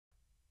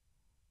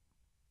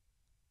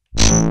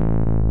Hi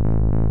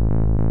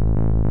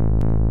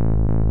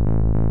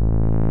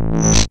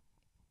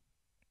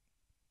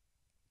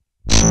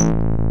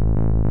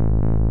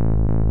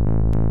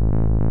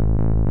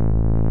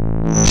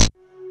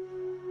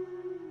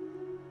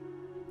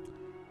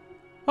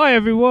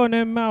everyone,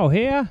 En-Mao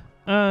here,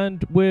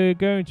 and we're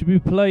going to be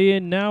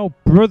playing now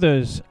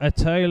Brothers, A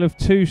Tale of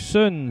Two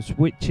Sons,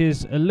 which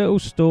is a little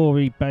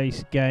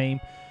story-based game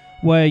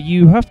where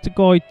you have to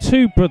guide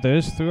two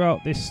brothers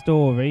throughout this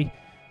story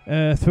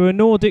through a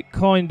Nordic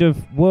kind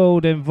of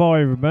world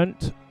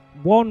environment.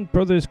 One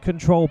brother's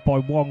controlled by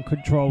one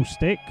control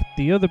stick,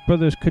 the other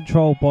brother's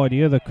controlled by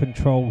the other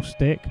control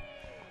stick,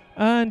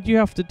 and you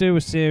have to do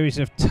a series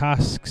of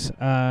tasks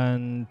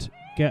and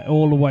get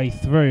all the way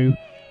through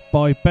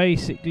by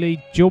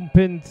basically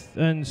jumping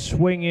and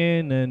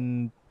swinging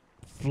and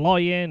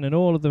flying and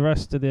all of the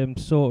rest of them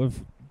sort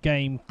of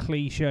game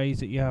cliches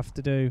that you have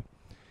to do.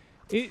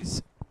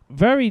 It's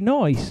very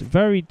nice,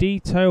 very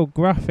detailed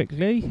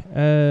graphically.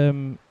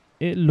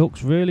 It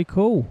looks really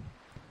cool.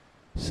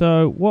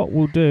 So what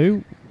we'll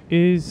do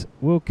is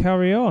we'll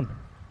carry on.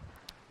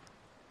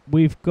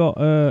 We've got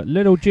a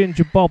little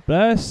ginger Bob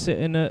there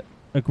sitting at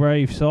a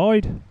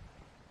graveside.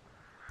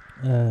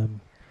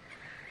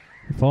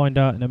 Find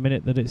out in a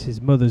minute that it's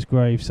his mother's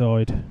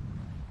graveside.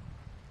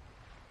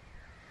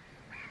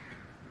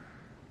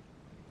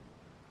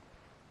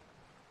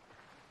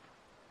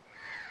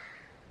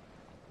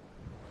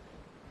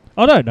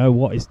 I don't know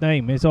what his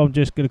name is. I'm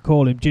just going to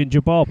call him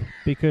Ginger Bob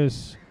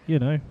because, you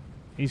know,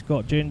 he's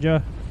got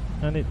ginger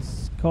and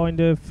it's kind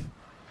of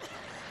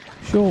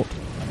short.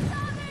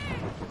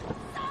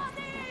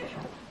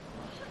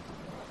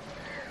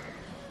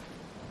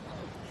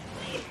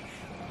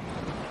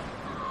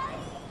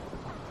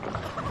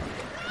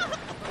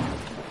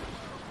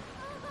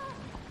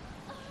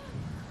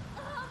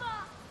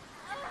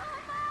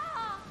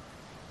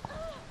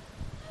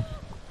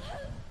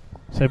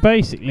 So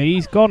basically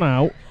he's gone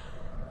out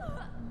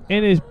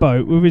in his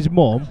boat with his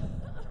mum,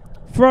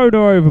 thrown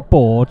her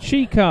overboard,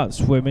 she can't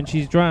swim and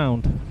she's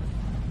drowned.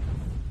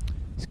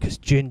 It's because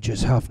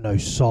gingers have no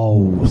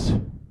souls.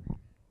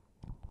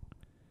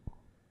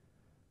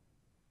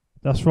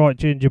 That's right,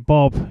 Ginger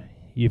Bob,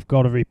 you've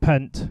got to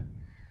repent.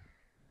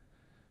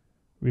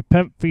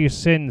 Repent for your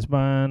sins,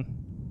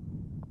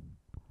 man.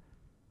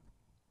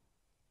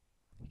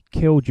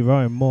 Killed your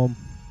own mum.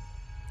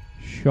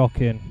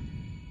 Shocking.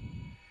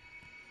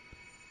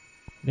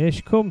 Here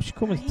she comes. She's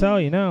coming to tell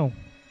you now.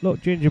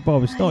 Look, Ginger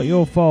Bob, it's not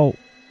your fault.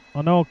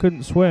 I know I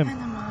couldn't swim.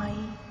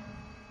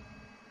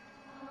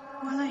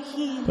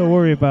 Don't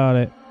worry about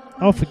it.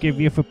 I'll forgive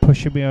you for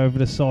pushing me over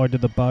the side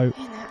of the boat.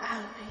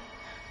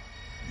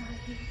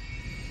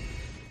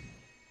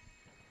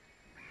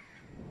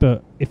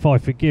 But if I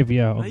forgive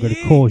you, I'm going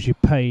to cause you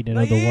pain in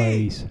other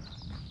ways.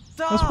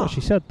 That's what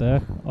she said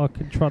there. I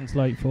can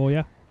translate for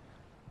you.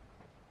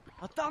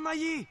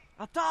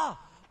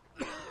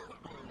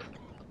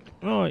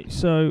 Right,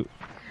 so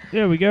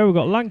there we go. We've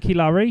got Lanky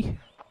Larry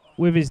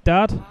with his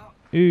dad,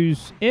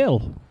 who's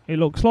ill, it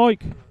looks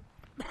like.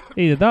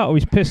 Either that or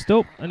he's pissed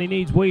up and he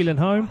needs wheeling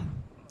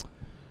home.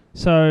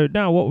 So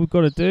now what we've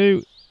got to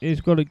do is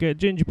got to get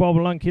Ginger Bob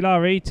and Lanky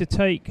Larry to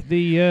take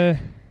the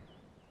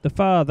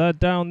father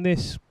down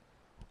this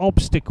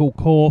obstacle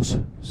course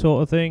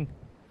sort of thing.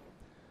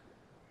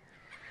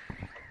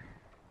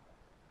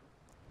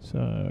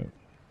 So,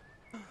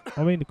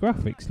 I mean, the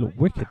graphics look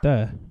wicked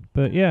there,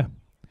 but yeah.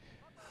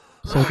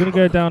 So we're going to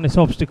go down this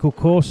obstacle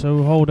course, so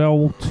we'll hold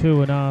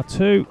L2 and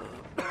R2,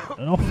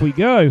 and off we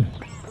go.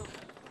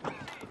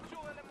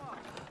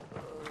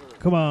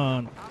 Come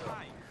on.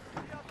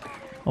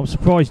 I'm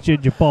surprised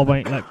Ginger Bob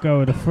ain't let go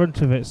of the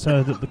front of it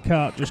so that the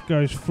cart just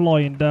goes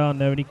flying down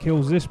there and he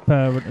kills this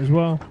parent as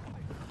well.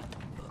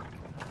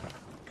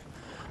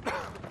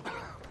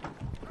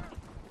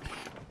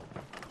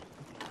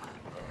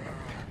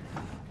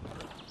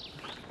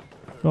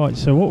 Right,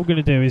 so what we're going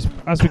to do is,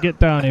 as we get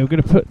down here, we're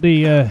going to put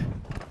the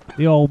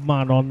old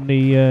man on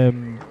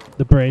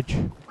the bridge,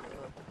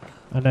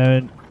 and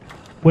then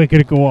we're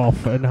going to go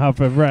off and have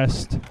a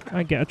rest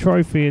and get a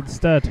trophy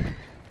instead.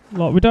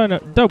 Like, we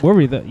don't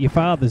worry that your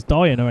father's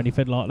dying or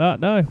anything like that.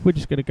 No, we're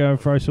just going to go and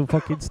throw some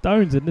fucking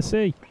stones in the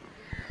sea.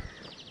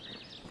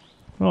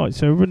 Right,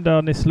 so we run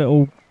down this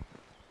little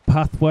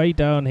pathway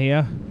down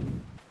here,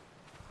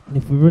 and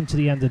if we run to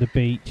the end of the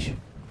beach,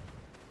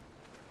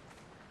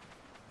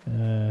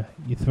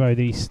 you throw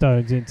these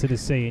stones into the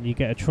sea and you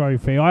get a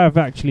trophy. I have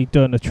actually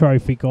done a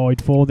trophy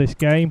guide for this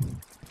game,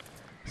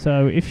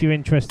 so if you're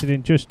interested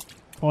in just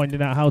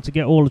finding out how to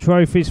get all the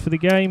trophies for the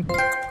game,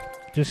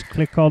 just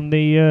click on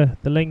the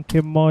link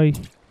in my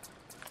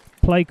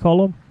play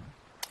column.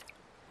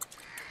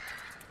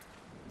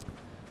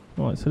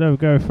 Right, so there we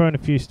go, throwing a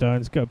few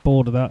stones, get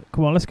bored of that.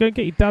 Come on, let's go and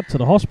get your dad to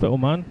the hospital,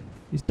 man.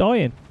 He's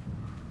dying.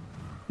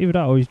 Either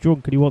that or he's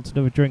drunk and he wants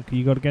another drink and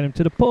you got to get him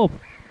to the pub.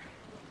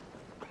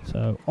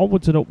 So,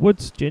 onwards and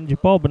upwards, Ginger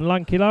Bob and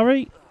Lanky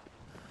Larry.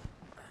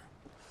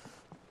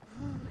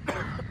 Do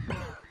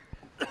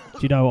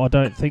you know, I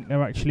don't think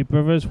they're actually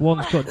brothers.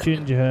 One's got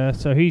ginger hair,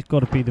 so he's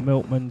got to be the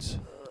milkman's.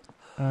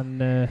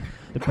 and the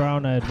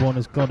brown-haired one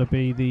has got to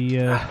be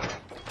the...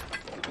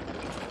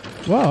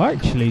 Well,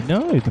 actually,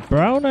 no. The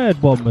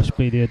brown-haired one must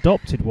be the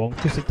adopted one,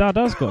 because the dad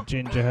has got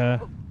ginger hair.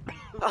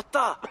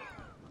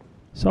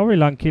 Sorry,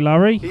 Lanky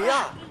Larry.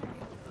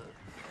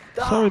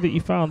 Sorry that you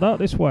found out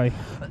this way.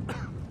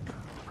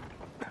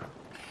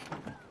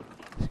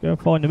 Let's go and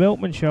find the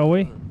milkman, shall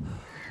we?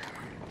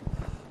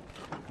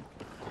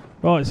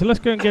 Right, so let's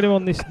go and get him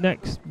on this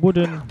next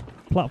wooden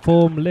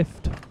platform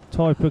lift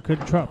type of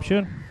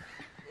contraption.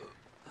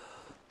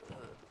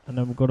 And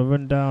then we've got to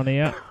run down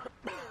here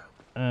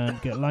and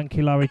get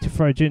Lanky Larry to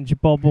throw Ginger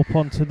Bob up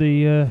onto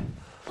the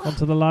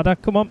ladder.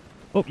 Come on,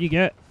 up you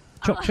get.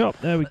 Chop chop,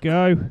 there we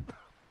go.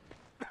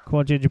 Come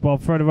on, Ginger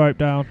Bob, throw the rope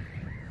down.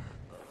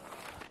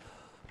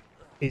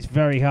 It's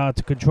very hard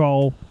to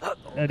control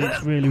and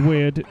it's really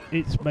weird.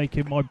 It's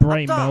making my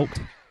brain melt.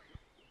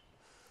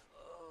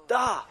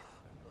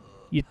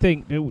 You'd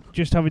think that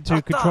just having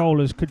two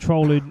controllers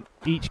controlling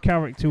each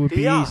character would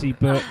be easy,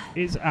 but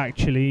it's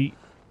actually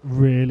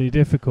really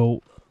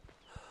difficult.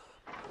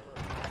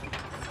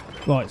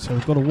 Right, so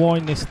we've got to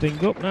wind this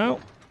thing up now.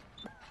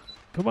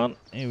 Come on,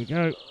 here we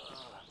go.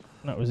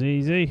 That was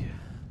easy.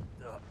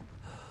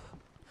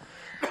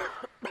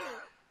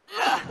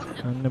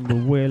 And then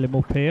we'll wheel him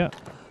up here.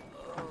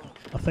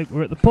 I think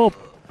we're at the pub.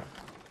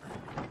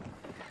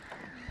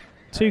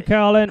 2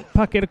 Carlin,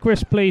 packet of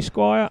crisps please,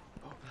 Squire.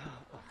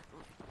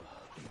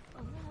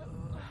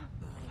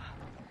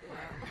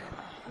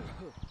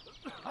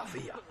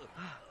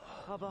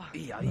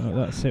 Right,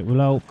 that's it,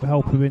 we'll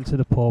help him into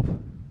the pub.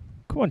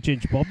 Come on,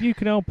 Ginger Bob, you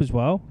can help as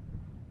well.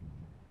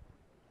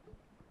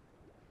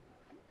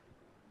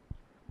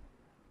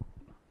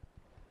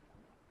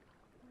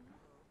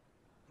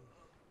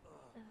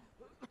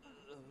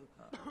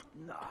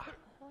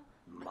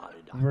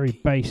 Very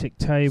basic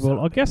table.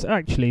 I guess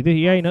actually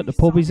he ain't at the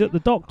pub, he's at the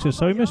doctor,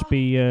 so he must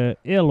be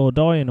ill or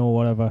dying or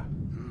whatever.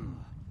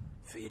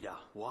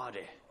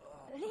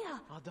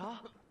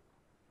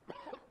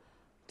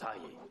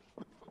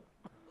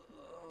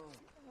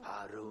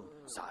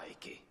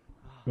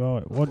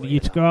 Right, I want you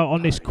to go out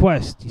on this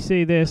quest. You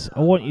see this? I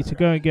want you to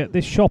go and get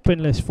this shopping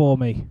list for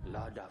me.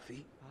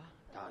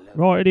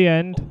 Right at the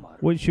end,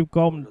 once you've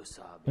gone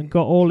and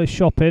got all this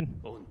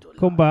shopping,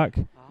 come back,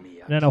 and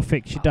then I'll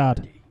fix your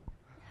dad.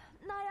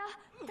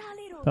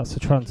 That's the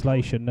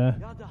translation there.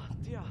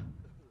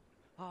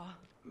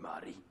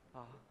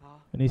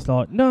 And he's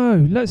like, no,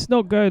 let's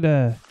not go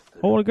there.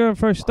 I want to go and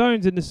throw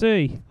stones in the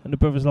sea. And the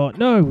brother's like,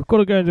 no, we've got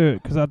to go and do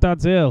it because our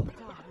dad's ill.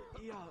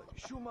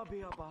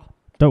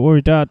 Don't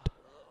worry, Dad.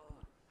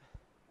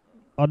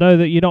 I know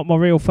that you're not my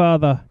real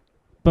father,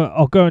 but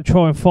I'll go and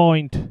try and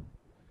find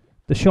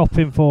the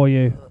shopping for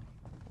you.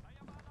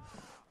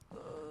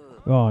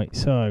 Right,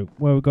 so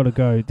where we've got to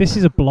go. This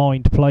is a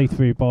blind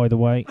playthrough, by the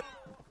way.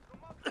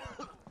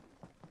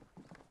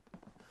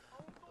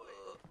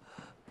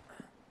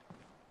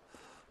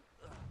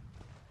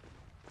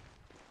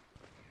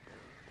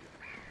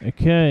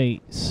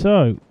 Okay,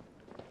 so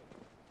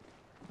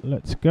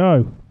let's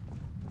go.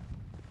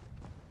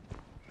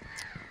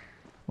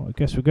 Well, I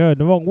guess we're going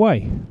the wrong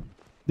way.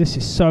 This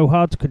is so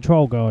hard to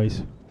control,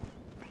 guys.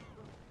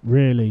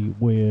 Really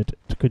weird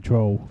to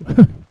control.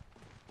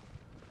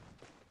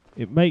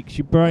 It makes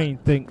your brain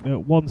think that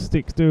one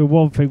stick's doing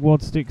one thing, one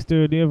stick's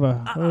doing the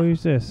other. Oh,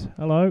 who's this?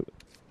 Hello?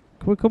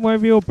 Can we come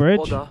over your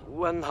bridge?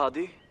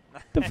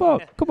 The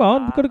fuck? Come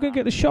on, we've got to go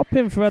get the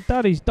shopping for our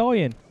dad, he's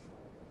dying.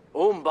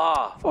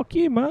 Fuck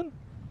you, man.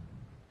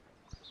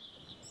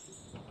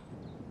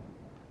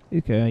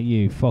 Okay,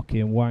 you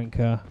fucking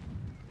wanker.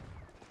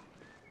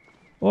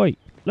 Oi,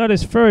 let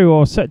us through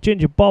or set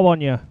Ginger Bob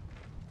on you.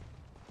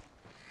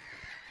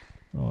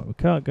 Alright, we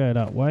can't go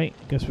that way.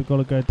 Guess we've got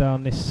to go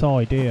down this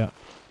side here.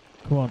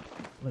 Come on,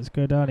 let's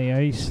go down here.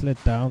 He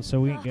slid down so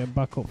we ain't getting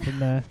back up from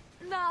there.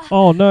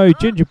 Oh no,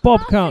 Ginger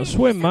Bob can't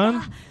swim,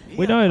 man.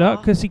 We know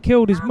that because he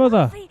killed his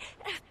mother.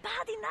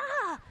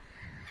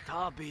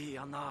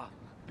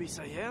 He's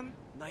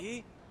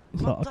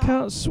like, I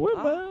can't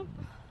swim, man.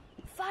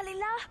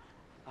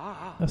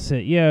 That's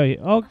it, yeah,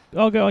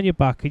 I'll get on your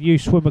back and you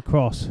swim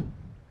across.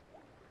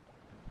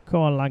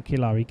 Come on, Lanky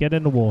Larry, get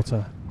in the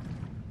water.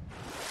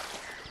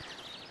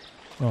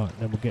 Right,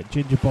 then we'll get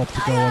Ginger Bob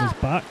to go on his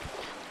back.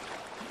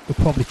 We'll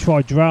probably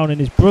try drowning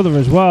his brother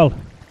as well.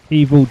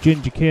 Evil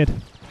ginger kid.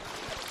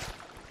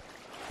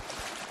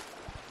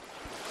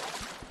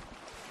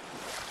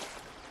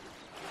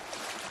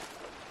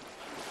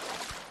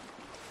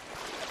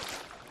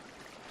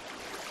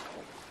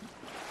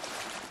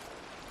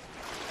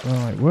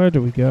 Right, where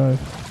do we go?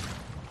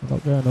 We're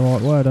not going the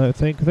right way, I don't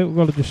think. I think we've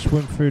got to just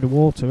swim through the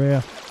water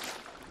here.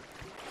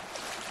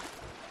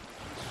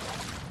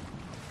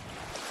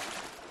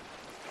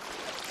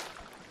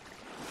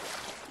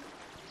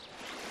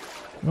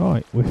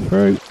 Right, we're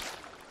through.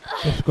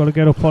 Just got to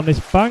get up on this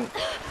bank.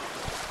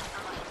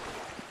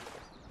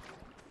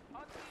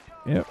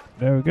 Yep,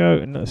 there we go.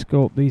 And let's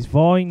go up these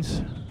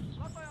vines.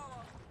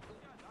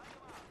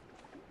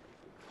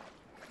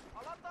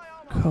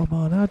 Come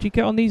on, how do you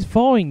get on these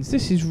vines?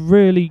 This is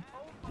really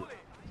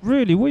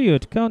really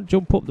weird. Can't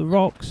jump up the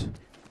rocks.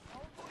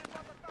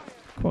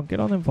 Come on, get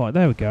on them fight.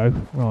 There we go.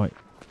 Right.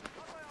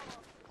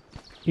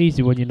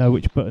 Easy when you know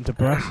which button to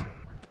press.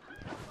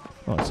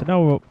 Right, so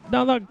now we're up.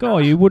 Now that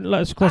guy who wouldn't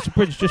let us cross the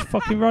bridge just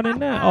fucking run in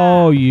there.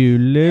 Oh, you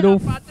little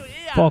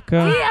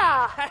fucker.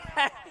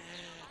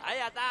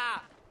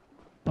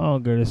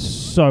 I'm gonna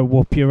so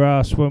whoop your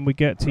ass when we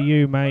get to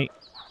you, mate.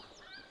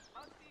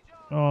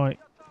 Alright,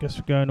 guess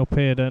we're going up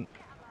here then.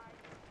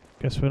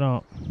 Guess we're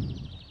not.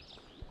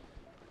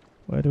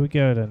 Where do we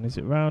go then? Is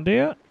it round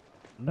here?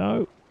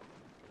 No.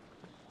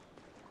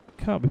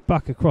 Can't be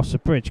back across the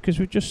bridge because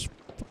we've just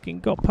fucking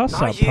got past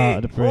that part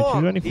of the bridge. Is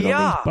there anything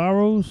on these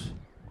barrels?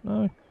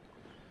 No.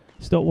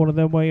 It's not one of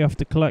them where you have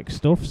to collect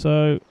stuff,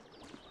 so...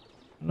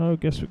 No,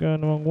 guess we're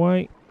going the wrong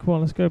way. Come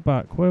on, let's go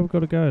back. Where have we got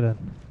to go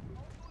then?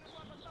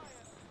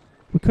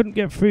 We couldn't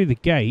get through the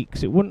gate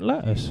because it wouldn't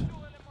let us.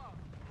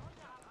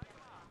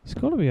 It's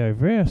got to be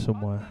over here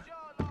somewhere.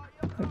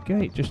 That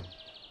gate just...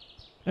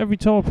 Every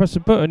time I press a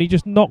button, he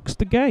just knocks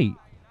the gate.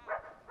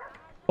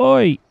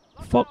 Oi!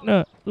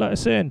 Fucknut, let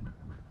us in.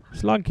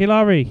 It's Lanky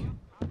Larry.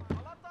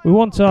 We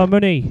want our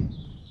money.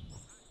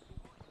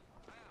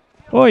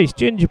 Oi, it's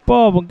Ginger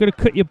Bob. I'm going to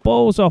cut your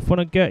balls off when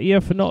I get you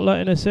for not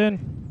letting us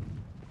in.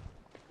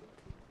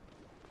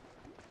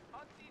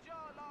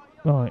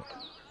 Right.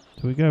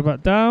 Do we go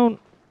back down?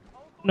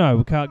 No,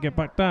 we can't get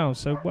back down.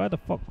 So where the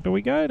fuck do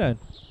we go then?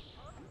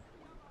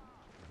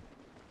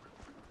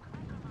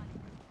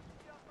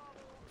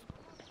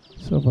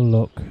 Let's have a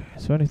look.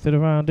 Is there anything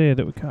around here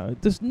that we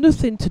can't... There's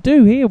nothing to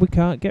do here. We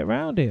can't get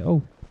around it.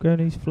 Oh, go on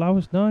these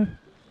flowers. No.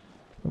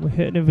 And we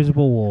hit an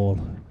invisible wall.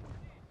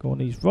 Go on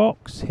these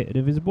rocks. Hit an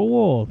invisible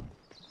wall.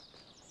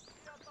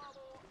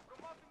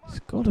 It's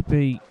got to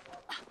be...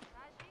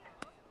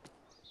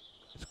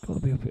 It's got to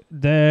be up here.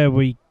 There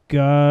we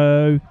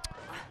go.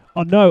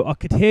 I know, I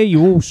could hear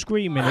you all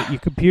screaming at your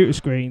computer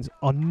screens.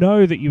 I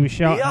know that you were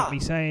shouting at me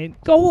saying,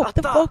 go up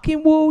the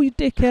fucking wall, you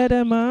dickhead,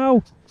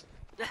 EnMao.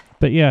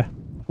 But yeah,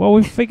 well,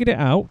 we've figured it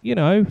out, you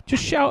know.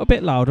 Just shout a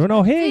bit louder and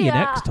I'll hear you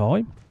next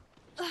time.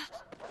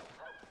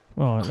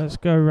 Right, let's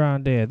go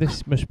round here.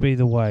 This must be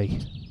the way.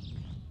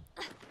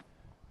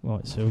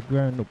 Right, so we're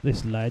going up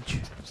this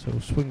ledge. So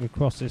we'll swing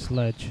across this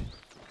ledge.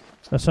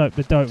 Let's hope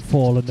they don't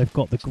fall and they've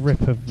got the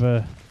grip of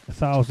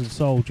 1,000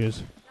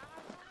 soldiers.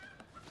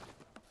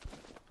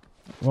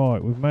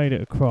 Right, we've made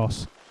it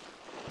across.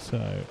 So,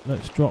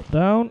 let's drop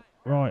down.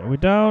 Right, we're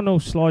down. I'll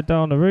slide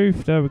down the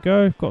roof. There we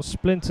go. Got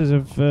splinters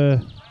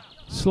of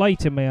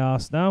slate in my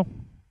arse now.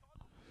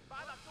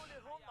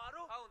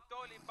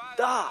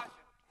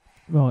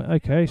 Right,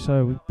 okay,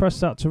 so we press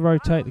that to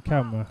rotate the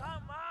camera.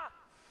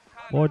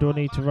 Why do I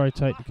need to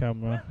rotate the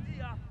camera?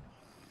 Yeah,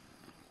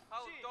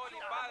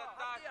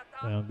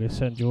 I'm going to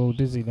send you all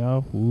dizzy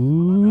now.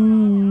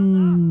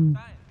 Ooh.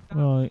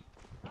 Right.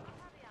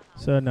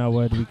 So now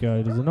where do we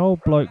go? There's an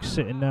old bloke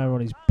sitting there on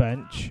his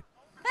bench.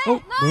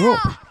 Oh, we're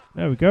up.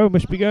 There we go.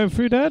 Must be going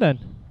through there then.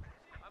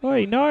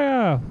 Wait,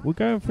 Naya, we're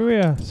going through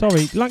here.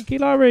 Sorry, Lanky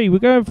Larry, we're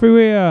going through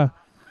here.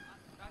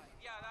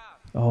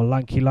 Oh,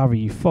 Lanky Larry,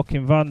 you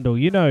fucking vandal.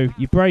 You know,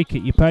 you break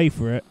it, you pay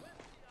for it.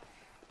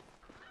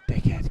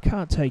 Dickhead,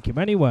 can't take him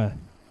anywhere.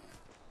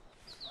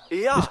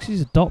 Just because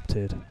he's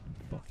adopted.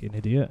 Fucking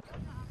idiot.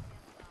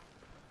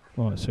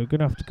 Right, so we're going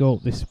to have to go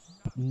up this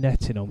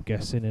netting, I'm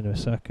guessing, in a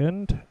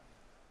second.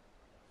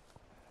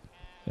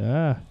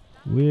 Ah,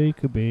 we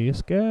could be a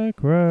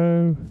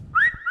scarecrow.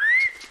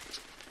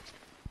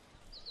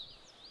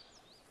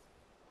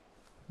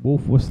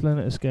 Wolf whistling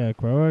at a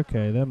scarecrow.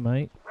 Okay then,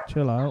 mate.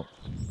 Chill out.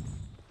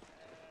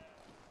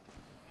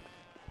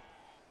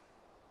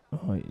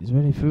 Right, is there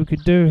anything we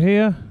could do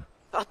here?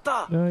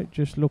 No,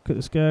 just look at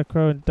the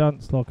scarecrow and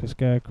dance like a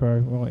scarecrow.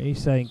 Right,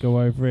 he's saying go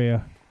over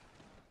here.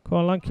 Come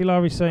on, Lanky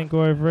Larry's saying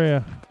go over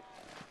here.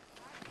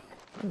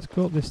 Let's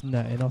go up this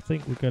netting. I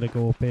think we're going to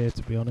go up here,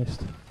 to be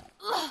honest.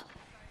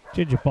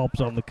 Ginger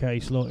Bob's on the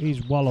case, look,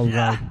 he's well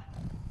away.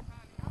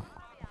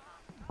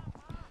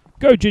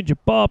 Go Ginger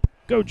Bob,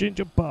 go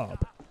Ginger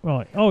Bob.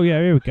 Right, oh yeah,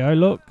 here we go,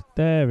 look,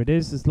 there it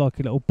is, there's like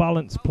a little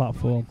balance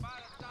platform.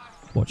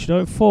 Watch you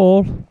don't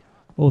fall.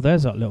 Oh,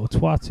 there's that little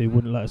twat who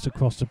wouldn't let us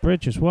across the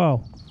bridge as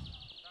well.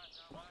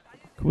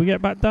 Can we get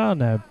back down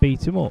there and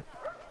beat him up?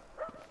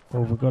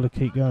 Or we've got to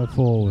keep going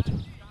forward?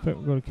 I think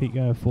we've got to keep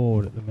going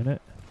forward at the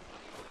minute.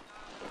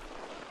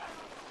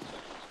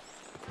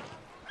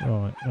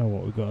 Right, now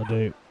what we've got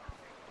to do.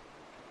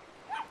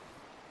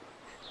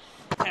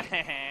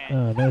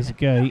 Oh, there's a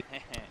gate.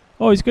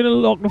 Oh, he's going to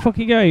lock the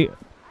fucking gate.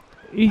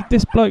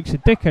 This bloke's a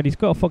dickhead. He's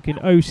got a fucking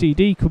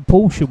OCD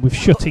compulsion with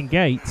shutting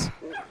gates.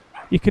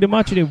 You can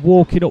imagine him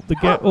walking up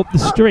the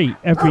street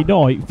every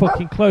night,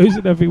 fucking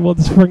closing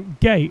everyone's front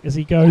gate as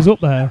he goes up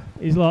there.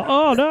 He's like,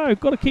 oh no,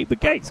 got to keep the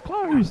gates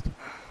closed.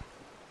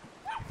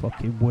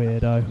 Fucking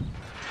weirdo.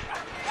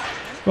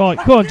 Right,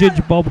 go on,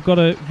 Ginger Bob. We've got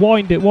to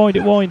wind it, wind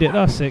it, wind it.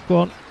 That's it. Go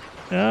on.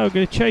 Now we're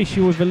going to chase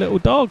you with a little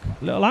dog,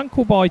 a little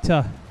ankle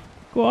biter.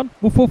 Go on,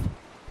 woof woof.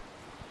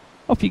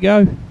 Off you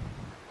go.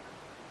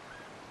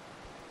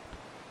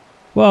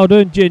 Well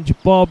done, Ginger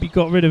Bob. You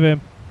got rid of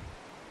him.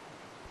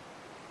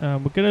 We're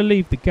going to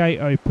leave the gate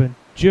open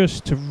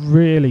just to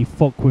really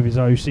fuck with his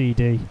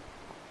OCD.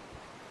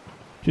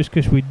 Just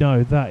because we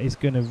know that is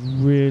going to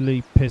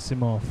really piss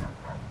him off.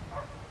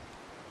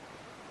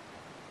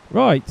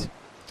 Right.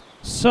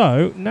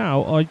 So,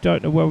 now I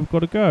don't know where we've got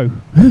to go.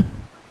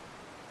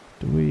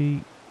 Do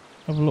we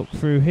have a look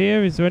through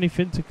here? Is there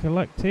anything to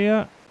collect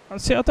here?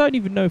 See, I don't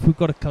even know if we've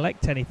got to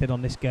collect anything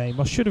on this game.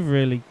 I should have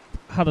really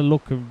had a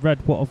look and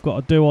read what I've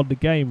got to do on the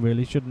game,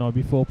 really, shouldn't I,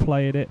 before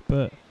playing it?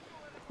 But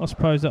I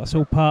suppose that's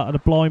all part of the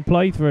blind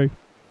playthrough.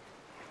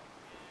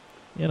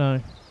 You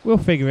know, we'll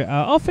figure it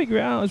out. I'll figure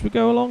it out as we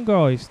go along,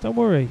 guys. Don't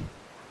worry.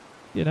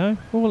 You know,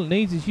 all it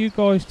needs is you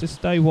guys to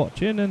stay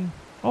watching and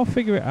I'll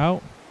figure it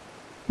out.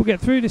 We'll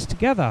get through this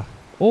together.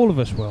 All of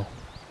us will.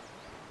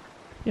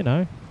 You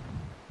know.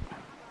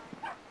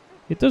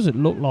 It doesn't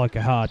look like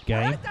a hard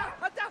game.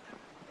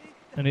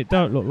 And it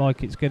don't look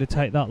like it's going to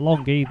take that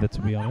long either,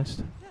 to be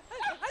honest.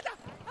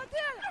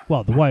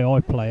 Well, the way I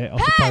play it, I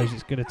suppose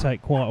it's going to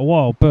take quite a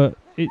while. But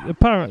it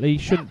apparently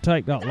shouldn't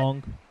take that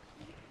long.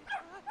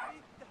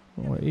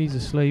 Right, he's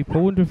asleep. I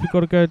wonder if we've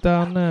got to go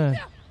down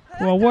there.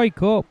 Well,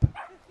 wake up.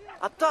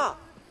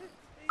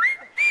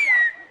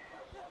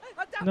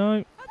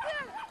 No.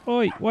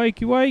 Oi,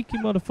 wakey,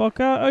 wakey,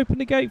 motherfucker. Open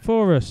the gate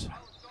for us.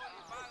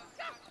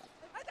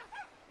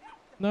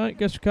 No,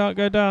 guess we can't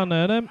go down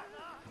there then.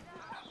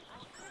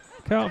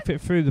 Can't fit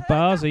through the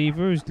bars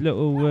either, as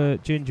little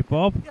Ginger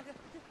Bob.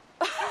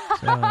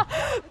 So,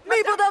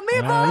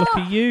 look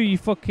at you, you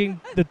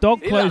fucking... The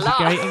dog closed the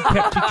gate and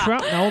kept you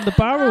trapped now on the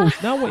barrels.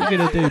 Now what you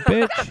gonna do,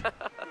 bitch?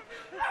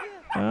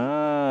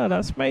 Ah,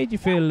 that's made you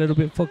feel a little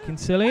bit fucking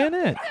silly,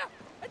 innit?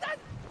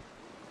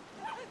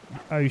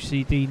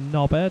 OCD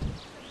knobhead.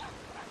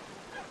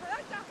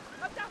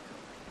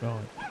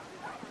 Right.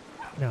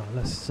 Now,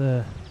 let's...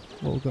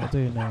 what we've got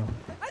to do now?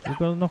 We've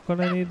got to knock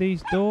on any of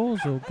these doors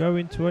or go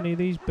into any of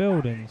these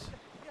buildings.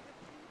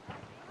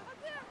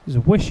 There's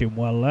a wishing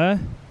well there.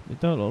 It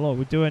don't look like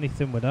we do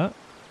anything with that.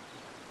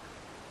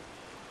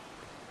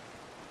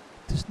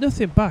 There's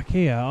nothing back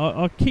here.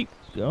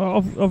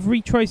 I've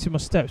retracing my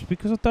steps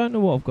because I don't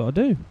know what I've got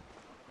to do.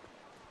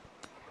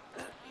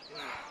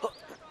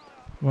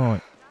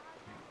 Right.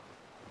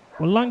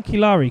 Well, Lankey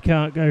Larry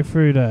can't go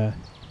through there.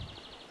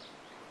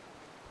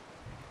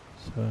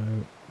 So,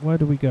 where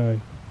do we go?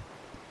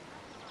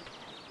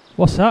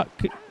 What's that?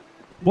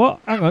 What?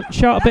 Hang on,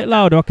 shout a bit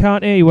louder. I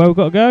can't hear you. Where we've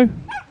got to go?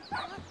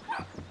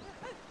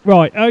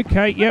 Right,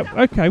 okay, yep,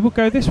 okay, we'll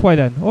go this way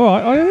then.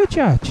 Alright, I heard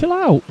ya. Chill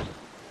out.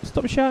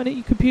 Stop shouting at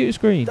your computer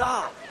screen.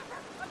 Oh,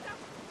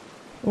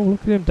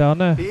 look at him down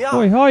there.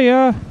 Oi,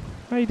 hiya.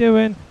 How you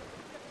doing?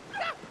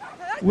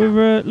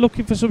 We're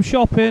looking for some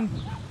shopping.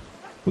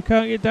 We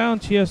can't get down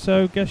to you,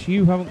 so guess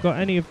you haven't got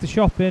any of the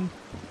shopping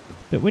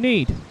that we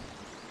need.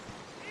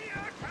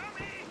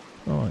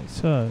 Alright,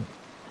 so...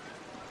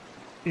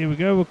 Here we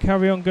go, we'll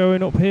carry on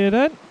going up here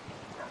then.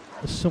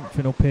 There's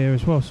something up here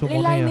as well,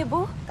 someone here.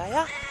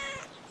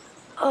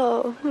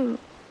 Oh.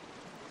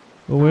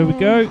 Well, here we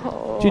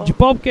go. Ginger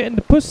Bob getting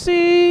the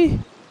pussy.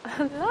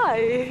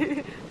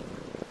 Hi.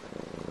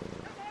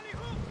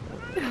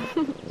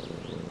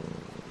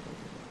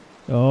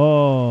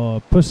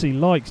 Oh, pussy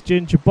likes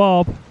Ginger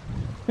Bob.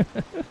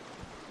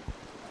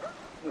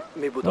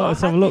 Right,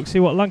 let's have a look, see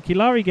what Lankey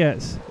Larry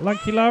gets.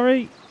 Lankey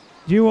Larry,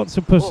 do you want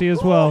some pussy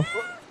as well?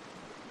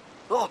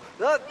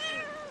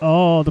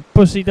 Oh, the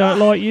pussy don't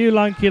like you,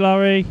 Lankey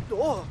Larry.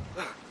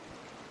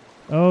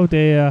 Oh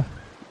dear.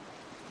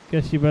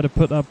 Guess you better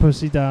put that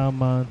pussy down,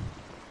 man.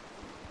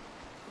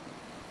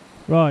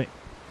 Right.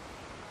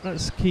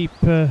 Let's keep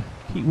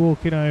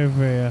walking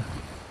over here.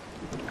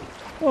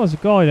 Oh, there's a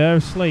guy there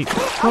asleep.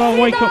 Come on,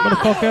 wake up,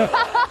 motherfucker.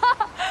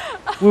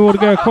 We want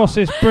to go across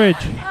this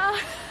bridge.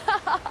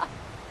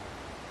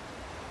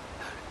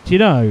 Do you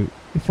know,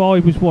 if I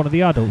was one of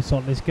the adults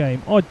on this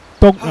game, I'd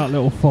dunk that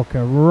little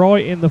fucker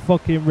right in the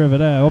fucking river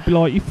there. I'd be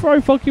like, you throw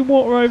fucking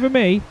water over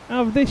me?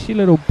 Have this, you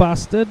little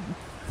bastard.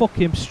 Fuck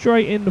him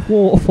straight in the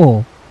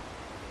waterfall.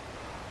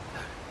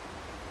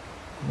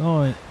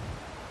 Right.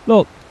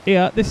 Look,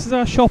 here, this is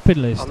our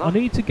shopping list. I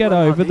need to get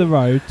over the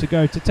road to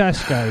go to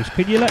Tesco's.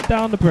 Can you let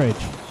down the bridge?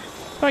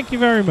 Thank you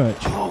very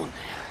much.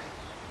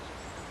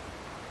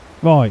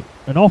 Right,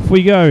 and off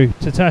we go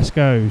to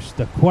Tesco's.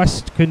 The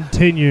quest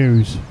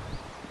continues.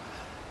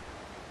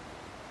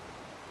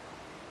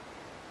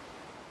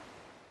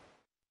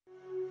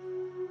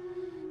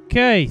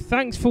 Okay,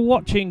 thanks for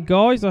watching,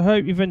 guys. I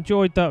hope you've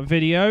enjoyed that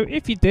video.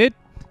 If you did,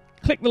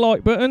 click the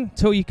like button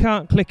till you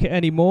can't click it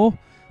anymore.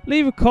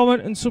 Leave a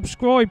comment and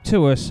subscribe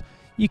to us.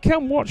 You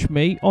can watch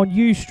me on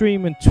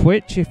Ustream and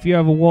Twitch if you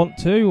ever want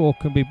to or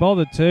can be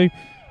bothered to.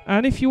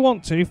 And if you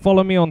want to,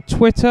 follow me on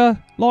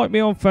Twitter, like me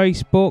on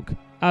Facebook,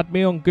 add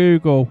me on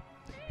Google.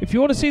 If you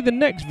want to see the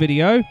next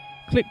video,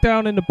 click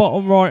down in the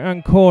bottom right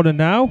hand corner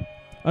now.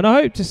 And I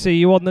hope to see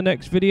you on the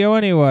next video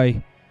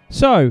anyway.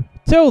 So,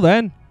 till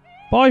then,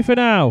 bye for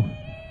now.